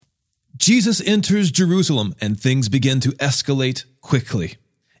Jesus enters Jerusalem and things begin to escalate quickly.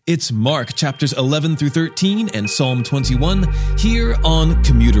 It's Mark chapters 11 through 13 and Psalm 21 here on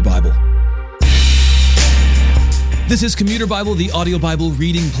Commuter Bible. This is Commuter Bible, the audio Bible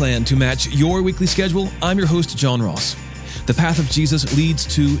reading plan to match your weekly schedule. I'm your host, John Ross. The path of Jesus leads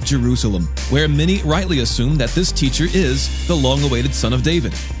to Jerusalem, where many rightly assume that this teacher is the long-awaited Son of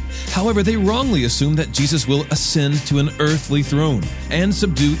David. However, they wrongly assume that Jesus will ascend to an earthly throne and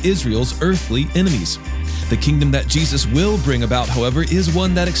subdue Israel's earthly enemies. The kingdom that Jesus will bring about, however, is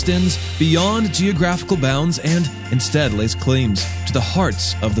one that extends beyond geographical bounds and instead lays claims to the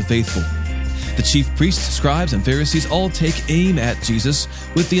hearts of the faithful. The chief priests, scribes, and Pharisees all take aim at Jesus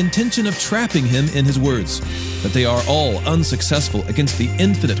with the intention of trapping him in his words, but they are all unsuccessful against the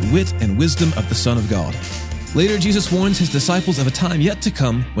infinite wit and wisdom of the Son of God. Later, Jesus warns his disciples of a time yet to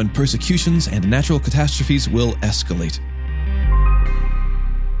come when persecutions and natural catastrophes will escalate.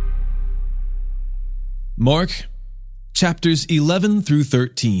 Mark, chapters 11 through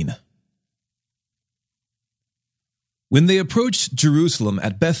 13. When they approached Jerusalem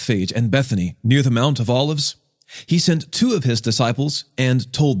at Bethphage and Bethany, near the Mount of Olives, he sent two of his disciples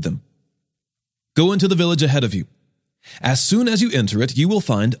and told them, "Go into the village ahead of you. As soon as you enter it, you will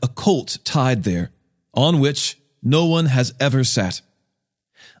find a colt tied there, on which no one has ever sat.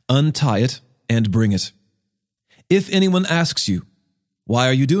 Untie it and bring it. If anyone asks you, 'Why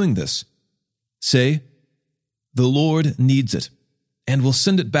are you doing this?' say, 'The Lord needs it, and will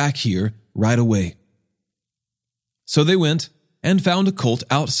send it back here right away.'" So they went and found a colt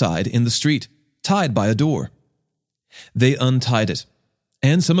outside in the street, tied by a door. They untied it,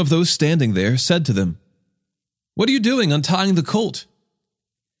 and some of those standing there said to them, "What are you doing untying the colt?"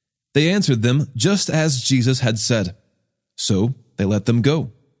 They answered them just as Jesus had said, so they let them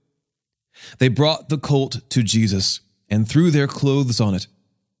go. They brought the colt to Jesus and threw their clothes on it,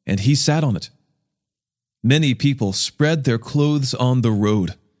 and he sat on it. Many people spread their clothes on the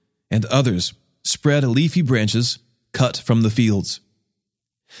road, and others spread leafy branches cut from the fields.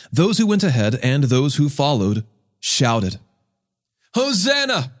 Those who went ahead and those who followed shouted,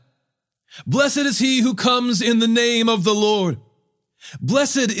 "Hosanna! Blessed is he who comes in the name of the Lord.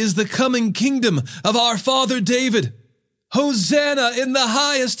 Blessed is the coming kingdom of our father David. Hosanna in the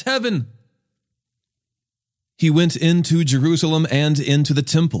highest heaven." He went into Jerusalem and into the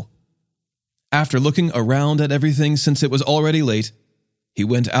temple. After looking around at everything, since it was already late, he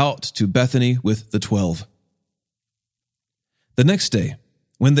went out to Bethany with the 12. The next day,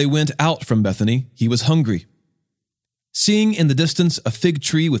 when they went out from Bethany, he was hungry. Seeing in the distance a fig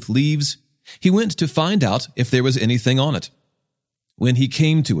tree with leaves, he went to find out if there was anything on it. When he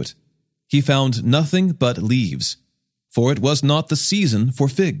came to it, he found nothing but leaves, for it was not the season for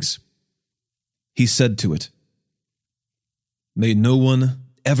figs. He said to it, "May no one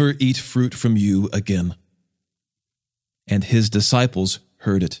ever eat fruit from you again." And his disciples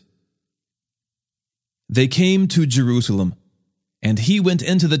heard it. They came to Jerusalem, and he went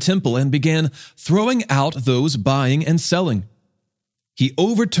into the temple and began throwing out those buying and selling. He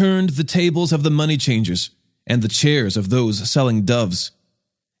overturned the tables of the money changers and the chairs of those selling doves,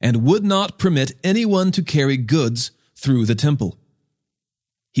 and would not permit anyone to carry goods through the temple.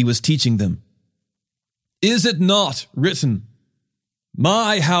 He was teaching them, "Is it not written,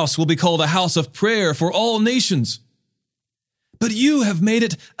 'My house will be called a house of prayer for all nations'? But you have made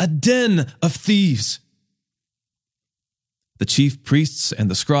it a den of thieves." The chief priests and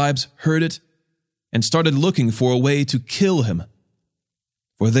the scribes heard it and started looking for a way to kill him,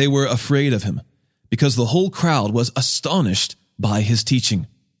 for they were afraid of him, because the whole crowd was astonished by his teaching.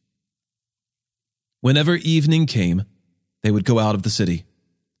 Whenever evening came, they would go out of the city.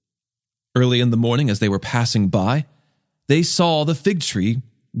 Early in the morning, as they were passing by, they saw the fig tree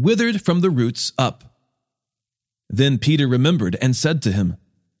withered from the roots up. Then Peter remembered and said to him,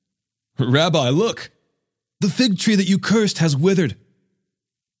 "Rabbi, look, the fig tree that you cursed has withered."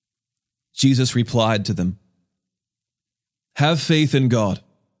 Jesus replied to them, "Have faith in God.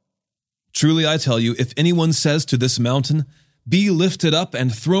 Truly I tell you, if anyone says to this mountain, 'Be lifted up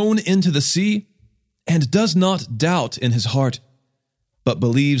and thrown into the sea,' and does not doubt in his heart, but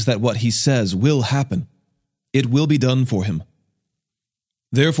believes that what he says will happen, it will be done for him.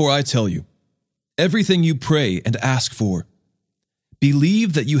 Therefore I tell you, everything you pray and ask for,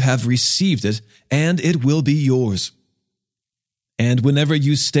 believe that you have received it, and it will be yours. And whenever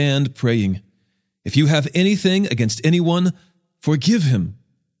you stand praying, if you have anything against anyone, forgive him,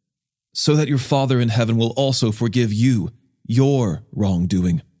 so that your Father in heaven will also forgive you your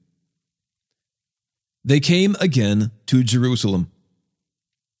wrongdoing." They came again to Jerusalem.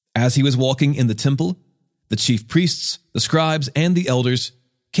 As he was walking in the temple, the chief priests, the scribes, and the elders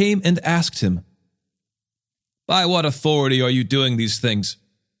came and asked him, "By what authority are you doing these things?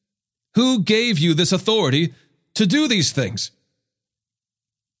 Who gave you this authority to do these things?"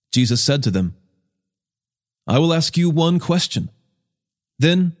 Jesus said to them, "I will ask you one question.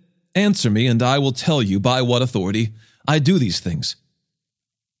 Then answer me, and I will tell you by what authority I do these things.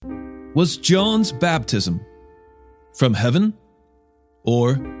 Was John's baptism from heaven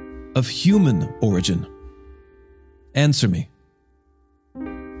or of human origin? Answer me."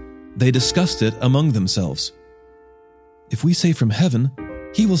 They discussed it among themselves. "If we say from heaven,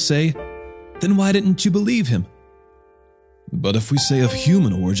 he will say, 'Then why didn't you believe him?' But if we say of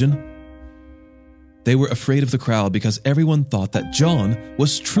human origin..." They were afraid of the crowd because everyone thought that John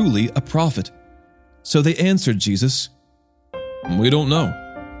was truly a prophet. So they answered Jesus, "We don't know."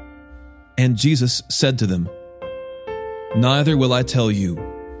 And Jesus said to them, "Neither will I tell you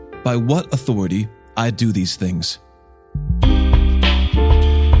by what authority I do these things."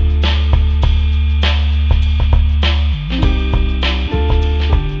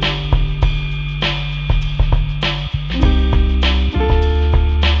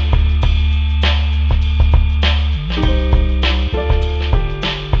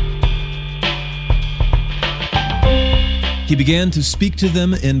 He began to speak to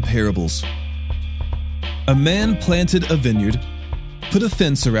them in parables. A man planted a vineyard, put a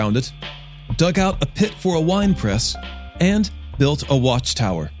fence around it, dug out a pit for a winepress, and built a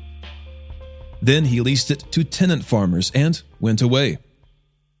watchtower. Then he leased it to tenant farmers and went away.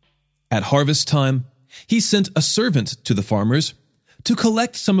 At harvest time, he sent a servant to the farmers to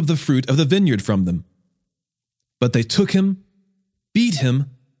collect some of the fruit of the vineyard from them. But they took him, beat him,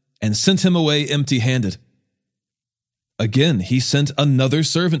 and sent him away empty-handed. Again, he sent another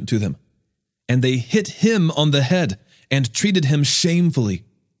servant to them, and they hit him on the head and treated him shamefully.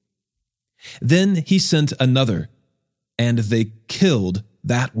 Then he sent another, and they killed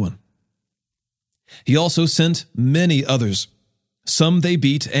that one. He also sent many others. Some they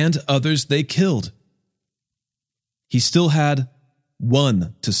beat, and others they killed. He still had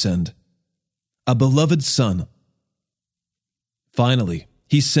one to send, a beloved son. Finally,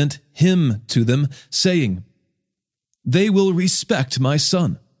 he sent him to them, saying, "They will respect my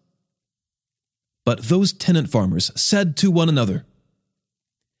son." But those tenant farmers said to one another,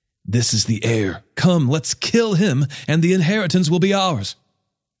 "This is the heir. Come, let's kill him, and the inheritance will be ours."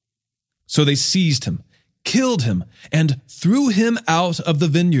 So they seized him, killed him, and threw him out of the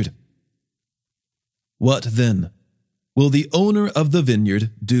vineyard. What then will the owner of the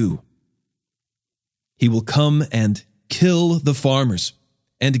vineyard do? He will come and kill the farmers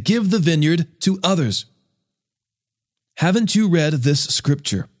and give the vineyard to others. Haven't you read this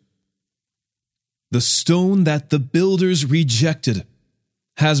scripture? The stone that the builders rejected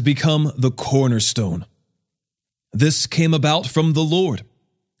has become the cornerstone. This came about from the Lord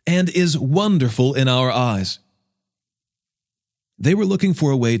and is wonderful in our eyes. They were looking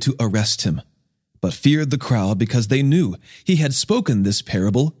for a way to arrest him, but feared the crowd because they knew he had spoken this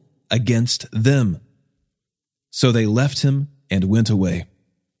parable against them. So they left him and went away.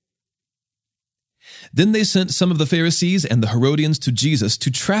 Then they sent some of the Pharisees and the Herodians to Jesus to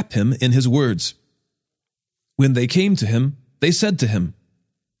trap him in his words. When they came to him, they said to him,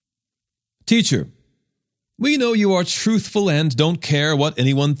 "Teacher, we know you are truthful and don't care what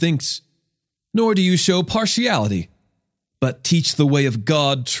anyone thinks, nor do you show partiality, but teach the way of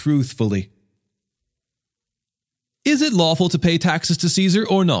God truthfully. Is it lawful to pay taxes to Caesar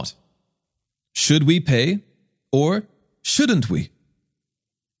or not? Should we pay, or shouldn't we?"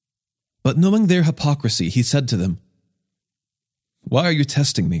 But knowing their hypocrisy, he said to them, "Why are you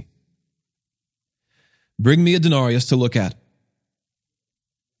testing me? Bring me a denarius to look at."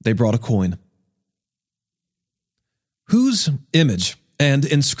 They brought a coin. "Whose image and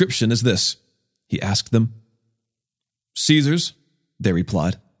inscription is this?" he asked them. "Caesar's," they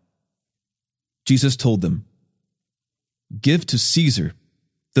replied. Jesus told them, "Give to Caesar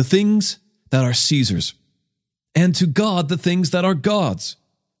the things that are Caesar's, and to God the things that are God's."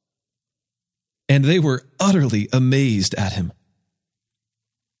 And they were utterly amazed at him.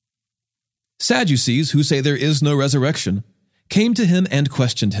 Sadducees, who say there is no resurrection, came to him and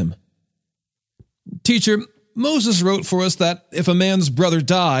questioned him. "Teacher, Moses wrote for us that if a man's brother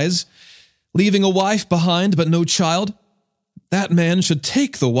dies, leaving a wife behind but no child, that man should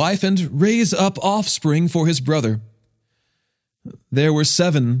take the wife and raise up offspring for his brother. There were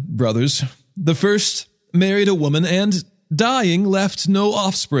 7 brothers. The first married a woman and, dying, left no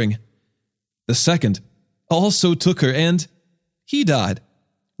offspring. The second also took her, and he died,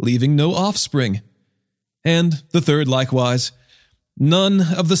 leaving no offspring. And the third likewise. None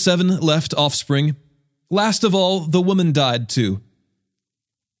of the 7 left offspring. Last of all, the woman died too.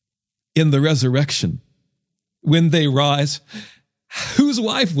 in the resurrection. When they rise, whose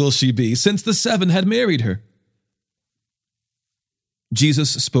wife will she be, since the 7 had married her?"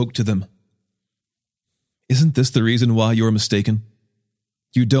 Jesus spoke to them. "Isn't this the reason why you're mistaken?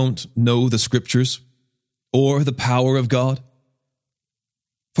 You don't know the Scriptures or the power of God?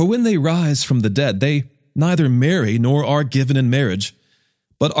 For when they rise from the dead, they neither marry nor are given in marriage,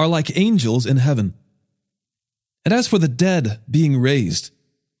 but are like angels in heaven. And as for the dead being raised,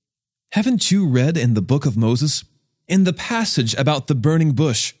 haven't you read in the book of Moses, in the passage about the burning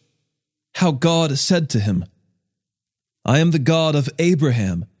bush, how God said to him, 'I am the God of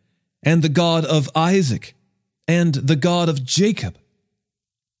Abraham, and the God of Isaac, and the God of Jacob'?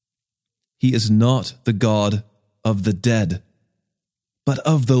 He is not the God of the dead, but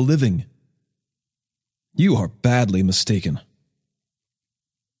of the living. You are badly mistaken."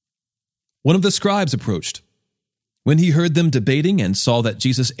 One of the scribes approached. When he heard them debating and saw that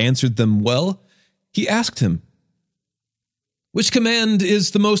Jesus answered them well, he asked him, "Which command is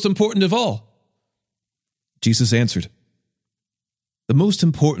the most important of all?" Jesus answered, "The most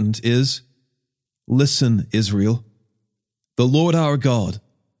important is, 'Listen, Israel, the Lord our God,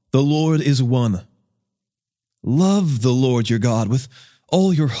 the Lord is one. Love the Lord your God with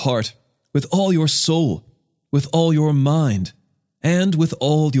all your heart, with all your soul, with all your mind, and with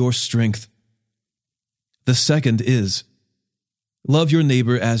all your strength. The second is, love your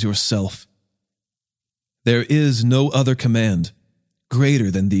neighbor as yourself. There is no other command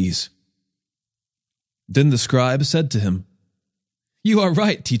greater than these." Then the scribe said to him, "You are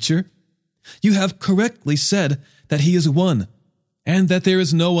right, teacher. You have correctly said that he is one, and that there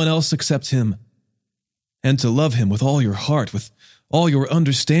is no one else except him. And to love him with all your heart, with all your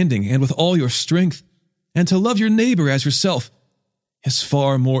understanding, and with all your strength, and to love your neighbor as yourself, is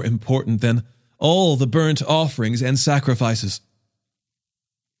far more important than all the burnt offerings and sacrifices."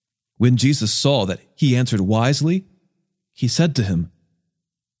 When Jesus saw that he answered wisely, he said to him,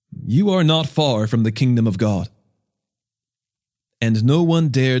 "You are not far from the kingdom of God." And no one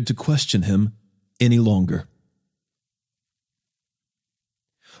dared to question him any longer.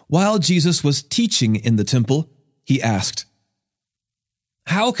 While Jesus was teaching in the temple, he asked,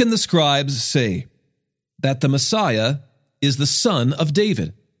 "How can the scribes say that the Messiah is the son of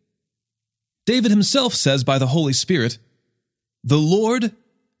David? David himself says by the Holy Spirit, 'The Lord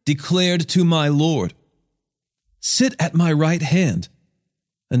declared to my Lord, sit at my right hand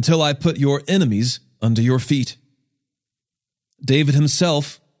until I put your enemies under your feet.' David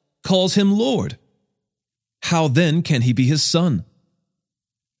himself calls him Lord. How then can he be his son?"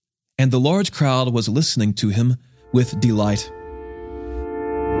 And the large crowd was listening to him with delight.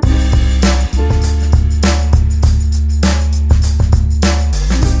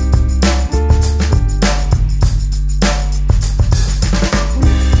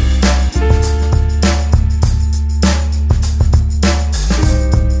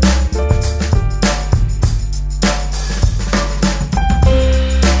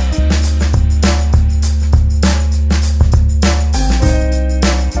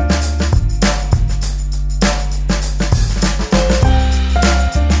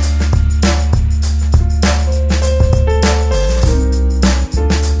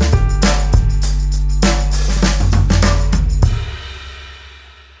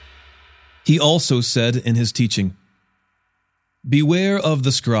 He also said in his teaching, "Beware of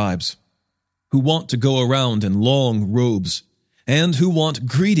the scribes, who want to go around in long robes, and who want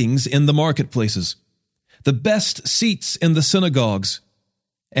greetings in the marketplaces, the best seats in the synagogues,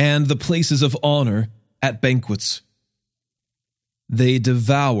 and the places of honor at banquets. They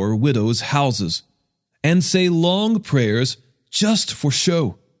devour widows' houses, and say long prayers just for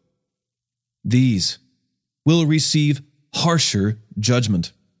show. These will receive harsher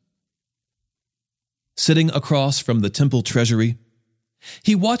judgment." Sitting across from the temple treasury,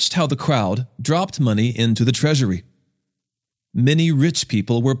 he watched how the crowd dropped money into the treasury. Many rich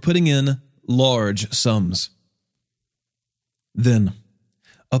people were putting in large sums. Then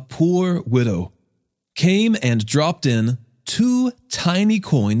a poor widow came and dropped in 2 tiny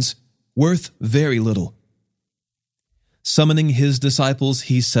coins worth very little. Summoning his disciples,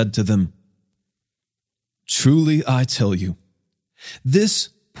 he said to them, "Truly I tell you, this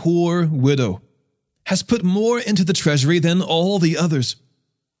poor widow has put more into the treasury than all the others,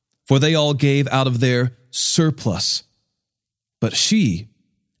 for they all gave out of their surplus. But she,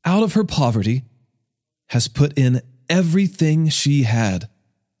 out of her poverty, has put in everything she had,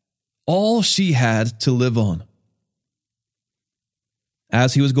 all she had to live on."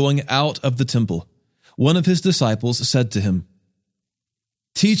 As he was going out of the temple, one of his disciples said to him,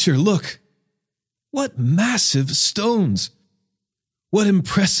 "Teacher, look, what massive stones! What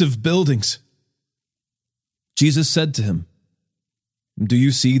impressive buildings!" Jesus said to him, "Do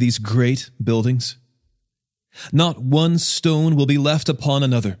you see these great buildings? Not one stone will be left upon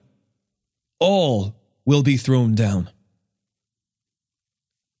another. All will be thrown down."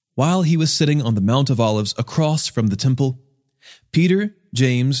 While he was sitting on the Mount of Olives across from the temple, Peter,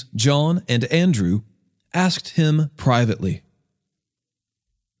 James, John, and Andrew asked him privately,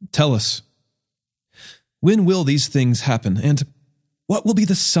 "Tell us, when will these things happen, and what will be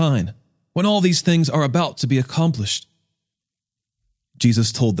the sign when all these things are about to be accomplished?"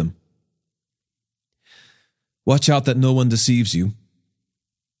 Jesus told them, "Watch out that no one deceives you.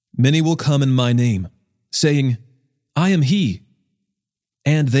 Many will come in my name, saying, 'I am he,'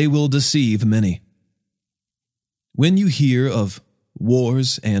 and they will deceive many. When you hear of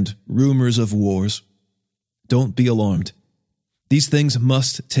wars and rumors of wars, don't be alarmed. These things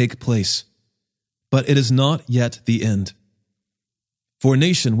must take place, but it is not yet the end. For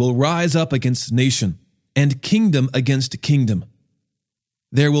nation will rise up against nation, and kingdom against kingdom.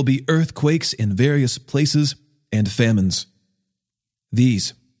 There will be earthquakes in various places and famines.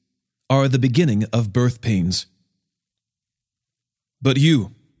 These are the beginning of birth pains. But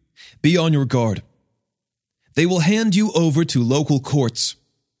you, be on your guard. They will hand you over to local courts,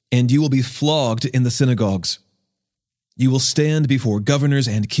 and you will be flogged in the synagogues. You will stand before governors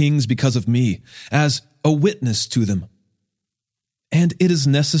and kings because of me, as a witness to them. And it is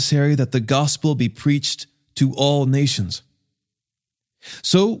necessary that the gospel be preached to all nations.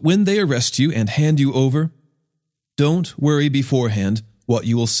 So when they arrest you and hand you over, don't worry beforehand what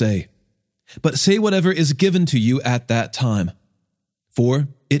you will say, but say whatever is given to you at that time. For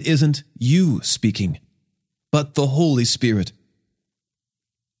it isn't you speaking, but the Holy Spirit.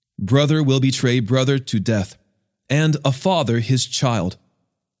 Brother will betray brother to death, and a father his child.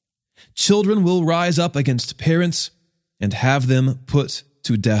 Children will rise up against parents and have them put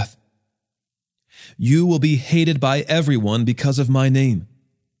to death. You will be hated by everyone because of my name,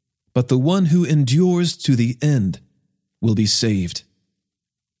 but the one who endures to the end will be saved.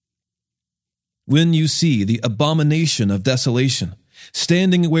 When you see the abomination of desolation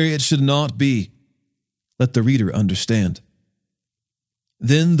standing where it should not be, let the reader understand.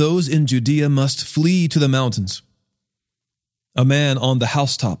 Then those in Judea must flee to the mountains. A man on the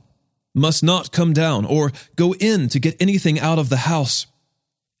housetop must not come down or go in to get anything out of the house,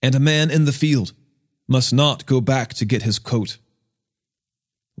 and a man in the field must not go back to get his coat.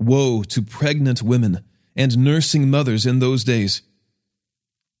 Woe to pregnant women and nursing mothers in those days.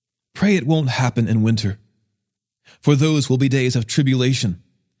 Pray it won't happen in winter, for those will be days of tribulation,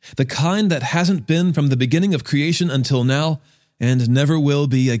 the kind that hasn't been from the beginning of creation until now and never will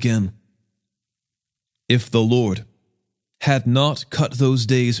be again. If the Lord had not cut those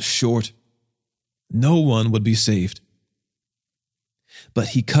days short, no one would be saved. But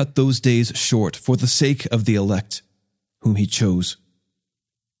he cut those days short for the sake of the elect, whom he chose.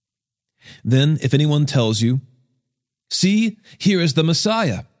 Then if anyone tells you, 'See, here is the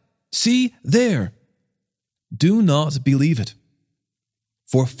Messiah,' 'See, there,' do not believe it.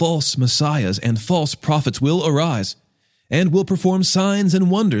 For false messiahs and false prophets will arise, and will perform signs and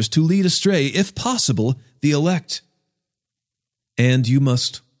wonders to lead astray, if possible, the elect. And you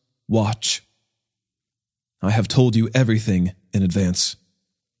must watch. I have told you everything in advance.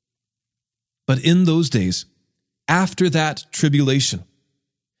 But in those days, after that tribulation,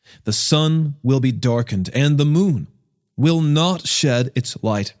 the sun will be darkened, and the moon will not shed its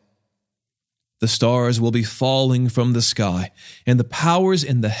light. The stars will be falling from the sky, and the powers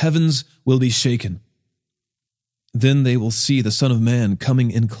in the heavens will be shaken. Then they will see the Son of Man coming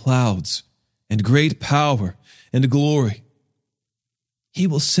in clouds, and great power and glory. He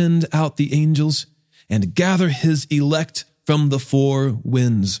will send out the angels and gather his elect from the four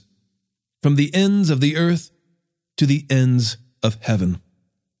winds, from the ends of the earth to the ends of heaven.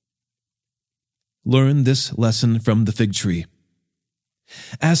 Learn this lesson from the fig tree.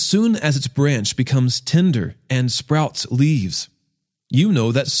 As soon as its branch becomes tender and sprouts leaves, you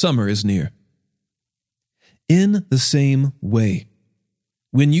know that summer is near. In the same way,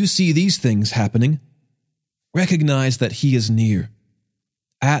 when you see these things happening, recognize that he is near,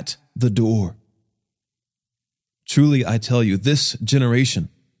 at the door. Truly, I tell you, this generation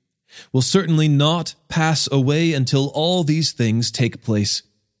will certainly not pass away until all these things take place.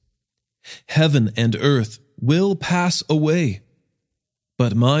 Heaven and earth will pass away,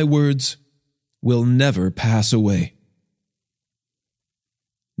 but my words will never pass away.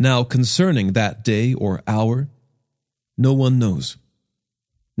 Now concerning that day or hour, no one knows,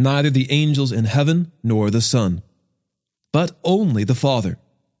 neither the angels in heaven nor the Son, but only the Father.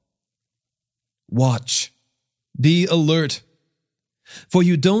 Watch, be alert, for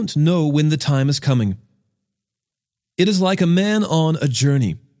you don't know when the time is coming. It is like a man on a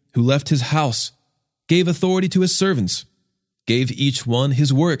journey who left his house, gave authority to his servants, gave each one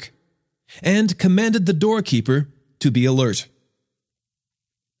his work, and commanded the doorkeeper to be alert.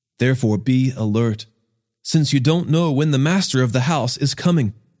 Therefore be alert, since you don't know when the master of the house is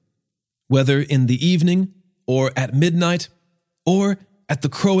coming, whether in the evening, or at midnight, or at the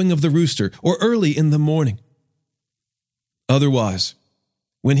crowing of the rooster, or early in the morning. Otherwise,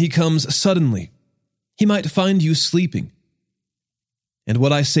 when he comes suddenly, he might find you sleeping. And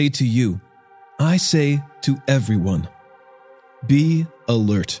what I say to you, I say to everyone, be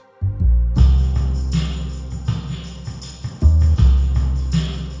alert.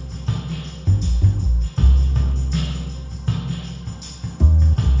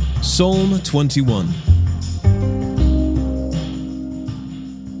 Psalm 21.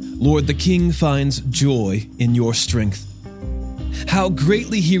 Lord, the king finds joy in your strength. How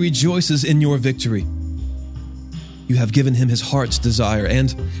greatly he rejoices in your victory. You have given him his heart's desire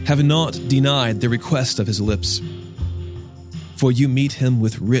and have not denied the request of his lips. For you meet him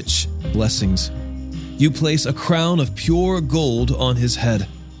with rich blessings. You place a crown of pure gold on his head.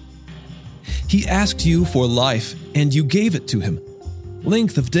 He asked you for life, and you gave it to him,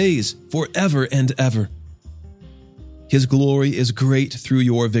 length of days forever and ever. His glory is great through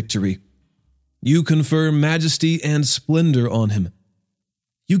your victory. You confer majesty and splendor on him.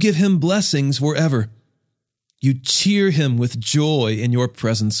 You give him blessings forever. You cheer him with joy in your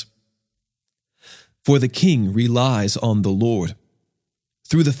presence. For the king relies on the Lord.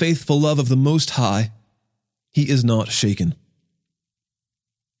 Through the faithful love of the Most High, he is not shaken.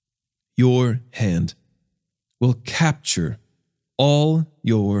 Your hand will capture all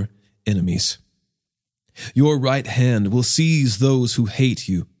your enemies. Your right hand will seize those who hate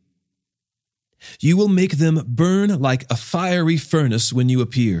you. You will make them burn like a fiery furnace when you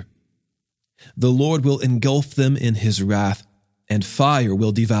appear. The Lord will engulf them in his wrath, and fire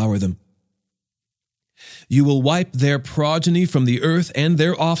will devour them. You will wipe their progeny from the earth and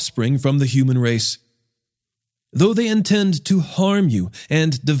their offspring from the human race. Though they intend to harm you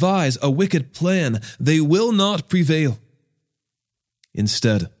and devise a wicked plan, they will not prevail.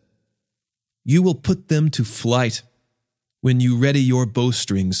 Instead, you will put them to flight when you ready your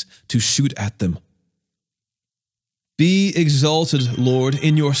bowstrings to shoot at them. Be exalted, Lord,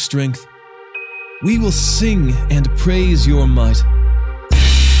 in your strength. We will sing and praise your might.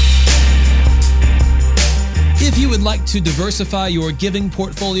 If you would like to diversify your giving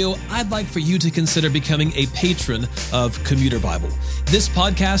portfolio, I'd like for you to consider becoming a patron of Commuter Bible. This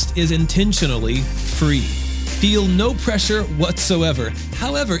podcast is intentionally free. Feel no pressure whatsoever.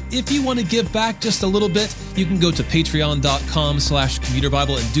 However, if you want to give back just a little bit, you can go to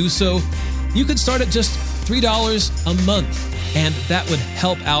patreon.com/commuterbible and do so. You could start at just $3 a month, and that would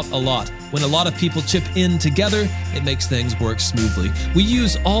help out a lot. When a lot of people chip in together, it makes things work smoothly. We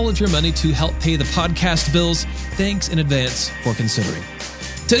use all of your money to help pay the podcast bills. Thanks in advance for considering.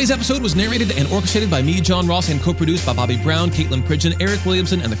 Today's episode was narrated and orchestrated by me, John Ross, and co-produced by Bobby Brown, Caitlin Pridgeon, Eric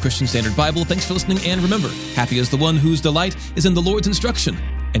Williamson, and the Christian Standard Bible. Thanks for listening, and remember, happy is the one whose delight is in the Lord's instruction,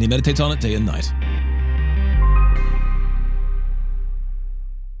 and he meditates on it day and night.